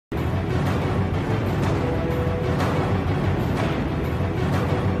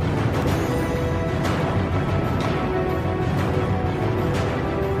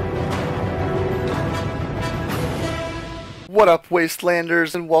What up,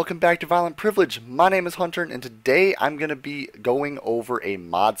 Wastelanders, and welcome back to Violent Privilege. My name is Hunter, and today I'm going to be going over a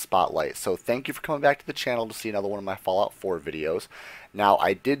mod spotlight. So thank you for coming back to the channel to see another one of my Fallout 4 videos. Now,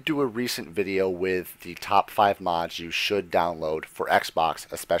 I did do a recent video with the top 5 mods you should download for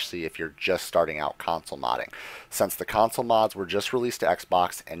Xbox, especially if you're just starting out console modding. Since the console mods were just released to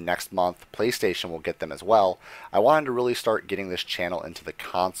Xbox, and next month PlayStation will get them as well, I wanted to really start getting this channel into the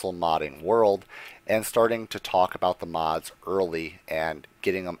console modding world and starting to talk about the mods early and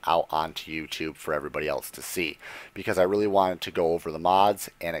getting them out onto YouTube for everybody else to see, because I really wanted to go over the mods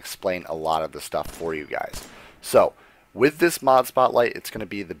and explain a lot of the stuff for you guys. So with this mod spotlight, it's going to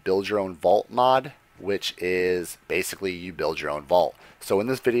be the build your own vault mod, which is basically you build your own vault. So in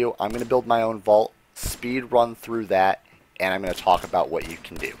this video, I'm going to build my own vault, speed run through that, and I'm going to talk about what you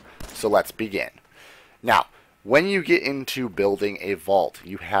can do. So let's begin. Now, when you get into building a vault,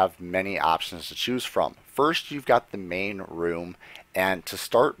 you have many options to choose from. First, you've got the main room, and to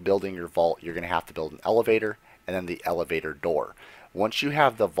start building your vault, you're going to have to build an elevator and then the elevator door. Once you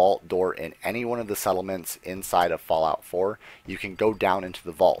have the vault door in any one of the settlements inside of Fallout 4, you can go down into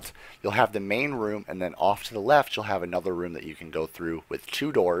the vault. You'll have the main room, and then off to the left you'll have another room that you can go through with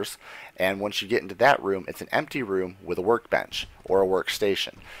 2 doors, and once you get into that room, it's an empty room with a workbench or a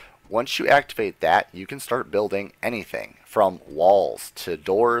workstation. Once you activate that, you can start building anything from walls to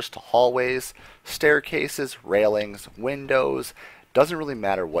doors to hallways, staircases, railings, windows. Doesn't really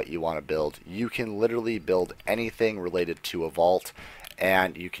matter what you want to build. You can literally build anything related to a vault,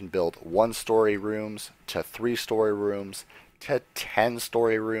 and you can build 1-story rooms to 3-story rooms to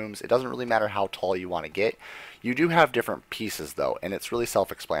 10-story rooms. It doesn't really matter how tall you want to get. You do have different pieces though, and it's really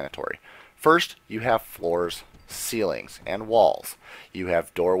self-explanatory. First, you have floors, ceilings, and walls. You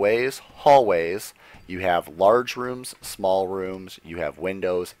have doorways, hallways, you have large rooms, small rooms, you have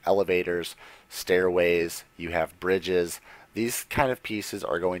windows, elevators, stairways, you have bridges. These kind of pieces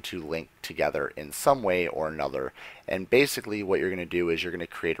are going to link together in some way or another, and basically what you're going to do is you're going to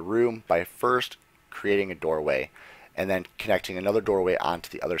create a room by first creating a doorway and then connecting another doorway onto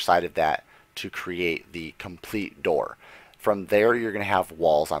the other side of that to create the complete door. From there, you're going to have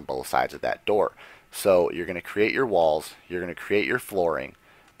walls on both sides of that door. So you're going to create your walls, you're going to create your flooring,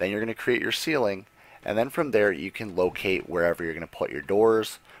 then you're going to create your ceiling, and then from there you can locate wherever you're going to put your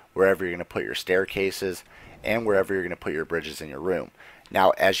doors, wherever you're going to put your staircases, and wherever you're going to put your bridges in your room. Now,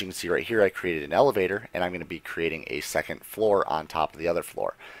 as you can see right here, I created an elevator, and I'm going to be creating a second floor on top of the other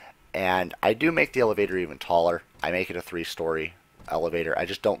floor. And I do make the elevator even taller. I make it a 3-story elevator. I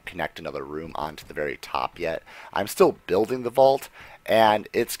just don't connect another room onto the very top yet. I'm still building the vault, and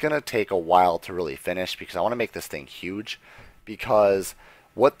it's going to take a while to really finish because I want to make this thing huge, because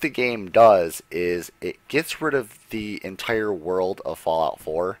what the game does is it gets rid of the entire world of Fallout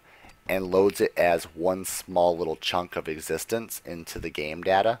 4 and loads it as one small little chunk of existence into the game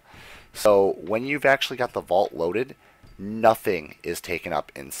data. So when you've actually got the vault loaded, nothing is taken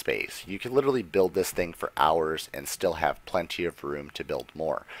up in space. You can literally build this thing for hours and still have plenty of room to build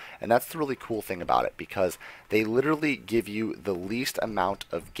more. And that's the really cool thing about it, because they literally give you the least amount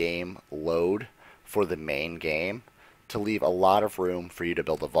of game load for the main game to leave a lot of room for you to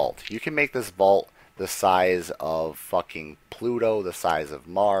build a vault. You can make this vault the size of fucking Pluto, the size of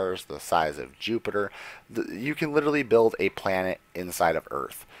Mars, the size of Jupiter. You can literally build a planet inside of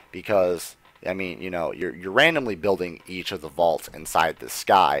Earth, because I mean, you know, you're randomly building each of the vaults inside the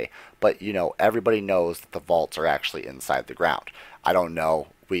sky, but you know, everybody knows that the vaults are actually inside the ground. I don't know.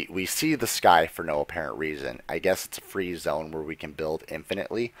 We see the sky for no apparent reason. I guess it's a free zone where we can build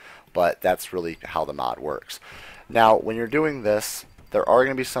infinitely, but that's really how the mod works. Now, when you're doing this, there are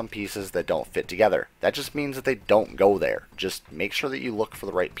going to be some pieces that don't fit together. That just means that they don't go there. Just make sure that you look for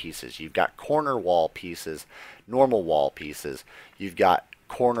the right pieces. You've got corner wall pieces, normal wall pieces. You've got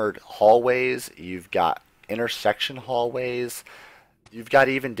cornered hallways, you've got intersection hallways, you've got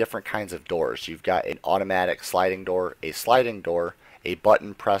even different kinds of doors. You've got an automatic sliding door, a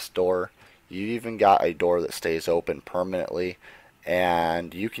button press door, you even got a door that stays open permanently,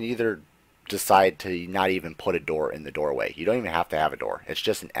 and you can either decide to not even put a door in the doorway. You don't even have to have a door. It's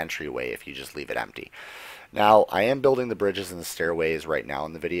just an entryway if you just leave it empty. Now, I am building the bridges and the stairways right now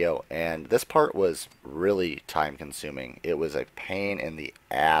in the video, and this part was really time consuming. It was a pain in the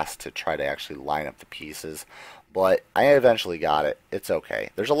ass to try to actually line up the pieces, but I eventually got it. It's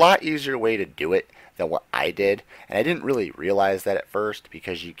okay. There's a lot easier way to do it than what I did, and I didn't really realize that at first,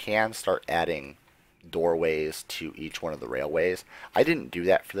 because you can start adding doorways to each one of the railways. I didn't do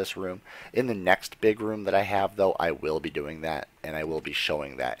that for this room. In the next big room that I have though, I will be doing that, and I will be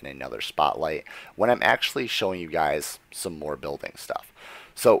showing that in another spotlight when I'm actually showing you guys some more building stuff.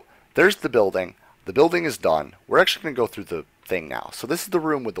 So there's the building. the building is done. We're actually going to go through the thing now. So this is the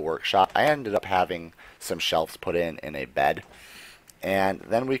room with the workshop. I ended up having some shelves put in a bed. And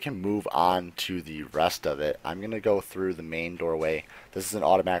then we can move on to the rest of it. I'm going to go through the main doorway. This is an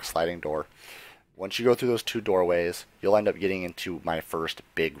automatic sliding door. Once you go through those 2 doorways, you'll end up getting into my first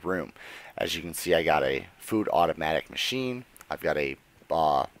big room. As you can see, I got a food automatic machine. I've got a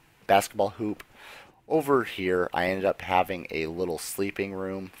basketball hoop. Over here, I ended up having a little sleeping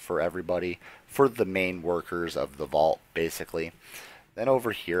room for everybody, for the main workers of the vault, basically. Then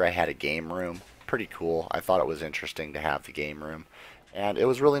over here, I had a game room. Pretty cool. I thought it was interesting to have the game room, and it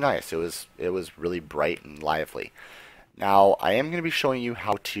was really nice. It was really bright and lively. Now, I am going to be showing you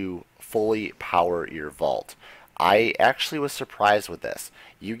how to fully power your vault. I actually was surprised with this.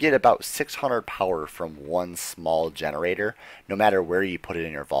 You get about 600 power from one small generator, no matter where you put it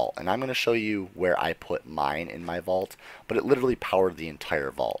in your vault. And I'm going to show you where I put mine in my vault, but it literally powered the entire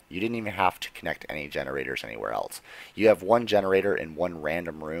vault. You didn't even have to connect any generators anywhere else. You have one generator in one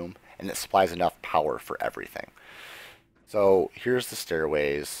random room, and it supplies enough power for everything. So here's the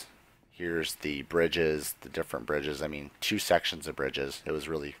stairways. Here's the bridges, the different bridges. I mean, 2 sections of bridges. It was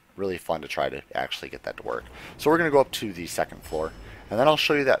really fun to try to actually get that to work. So we're going to go up to the 2nd floor, and then I'll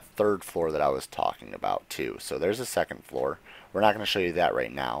show you that 3rd floor that I was talking about too. So there's the 2nd floor. We're not going to show you that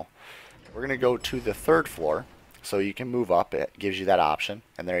right now. We're going to go to the 3rd floor, so you can move up. It gives you that option,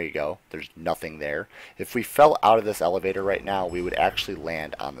 and there you go. There's nothing there. If we fell out of this elevator right now, we would actually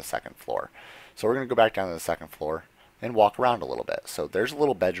land on the 2nd floor. So we're going to go back down to the 2nd floor and walk around a little bit. So there's a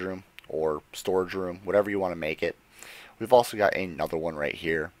little bedroom or storage room, whatever you want to make it. We've also got another one right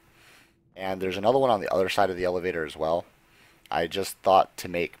here, and there's another one on the other side of the elevator as well. I just thought to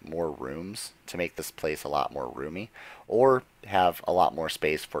make more rooms, to make this place a lot more roomy, or have a lot more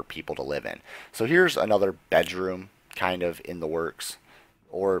space for people to live in. So here's another bedroom kind of in the works,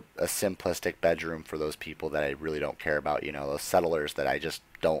 or a simplistic bedroom for those people that I really don't care about, you know, those settlers that I just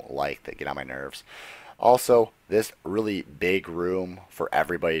don't like, that get on my nerves. Also, this really big room for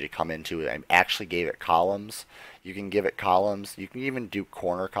everybody to come into. I actually gave it columns. You can give it columns. You can even do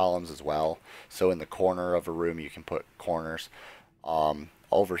corner columns as well. So in the corner of a room, you can put corners.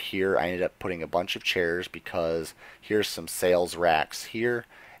 Over here, I ended up putting a bunch of chairs because here's some sales racks here,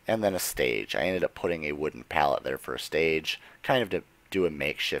 and then a stage. I ended up putting a wooden pallet there for a stage, kind of to do a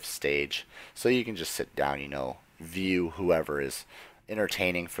makeshift stage. So you can just sit down, you know, view whoever is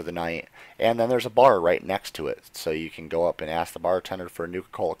entertaining for the night. And then there's a bar right next to it, so you can go up and ask the bartender for a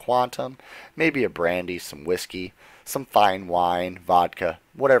Nuka-Cola Quantum, maybe a brandy, some whiskey, some fine wine, vodka,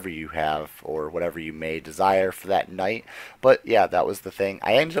 whatever you have or whatever you may desire for that night. But yeah, that was the thing.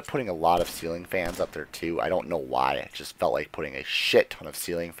 I ended up putting a lot of ceiling fans up there too. I don't know why. I just felt like putting a shit ton of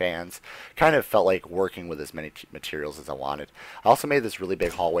ceiling fans. Kind of felt like working with as many materials as I wanted. I also made this really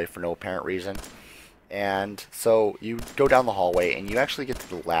big hallway for no apparent reason. And so you go down the hallway and you actually get to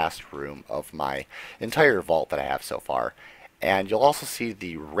the last room of my entire vault that I have so far. And you'll also see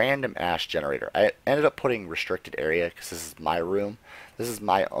the random ash generator. I ended up putting restricted area because this is my room. This is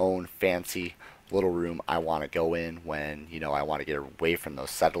my own fancy little room I want to go in when, you know, I want to get away from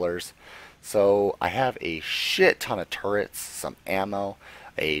those settlers. So I have a shit ton of turrets, some ammo,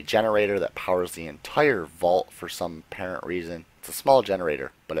 a generator that powers the entire vault for some apparent reason. It's a small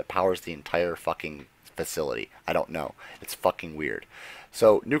generator, but it powers the entire fucking facility. I don't know. It's fucking weird.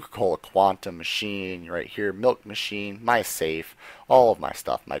 So Nuka-Cola Quantum machine right here, milk machine, my safe, all of my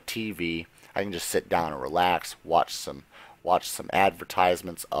stuff, my TV. I can just sit down and relax, watch some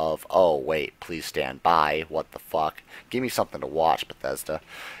advertisements of, oh wait, please stand by, what the fuck. Give me something to watch, Bethesda.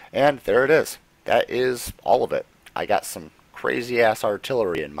 And there it is. That is all of it. I got some crazy ass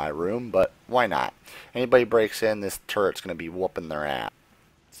artillery in my room, but why not? Anybody breaks in, this turret's gonna be whooping their ass.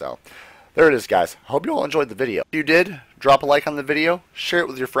 So there it is, guys. Hope you all enjoyed the video. If you did, drop a like on the video, share it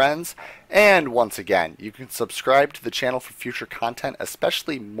with your friends, and once again, you can subscribe to the channel for future content,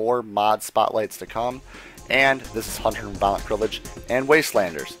 especially more mod spotlights to come. And this is Hunter from Violent Privilege and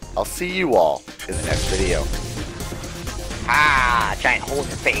Wastelanders. I'll see you all in the next video. Ah, giant hole in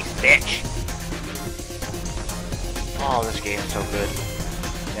your face, bitch. Oh, this game is so good.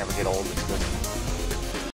 Never get old. It's good.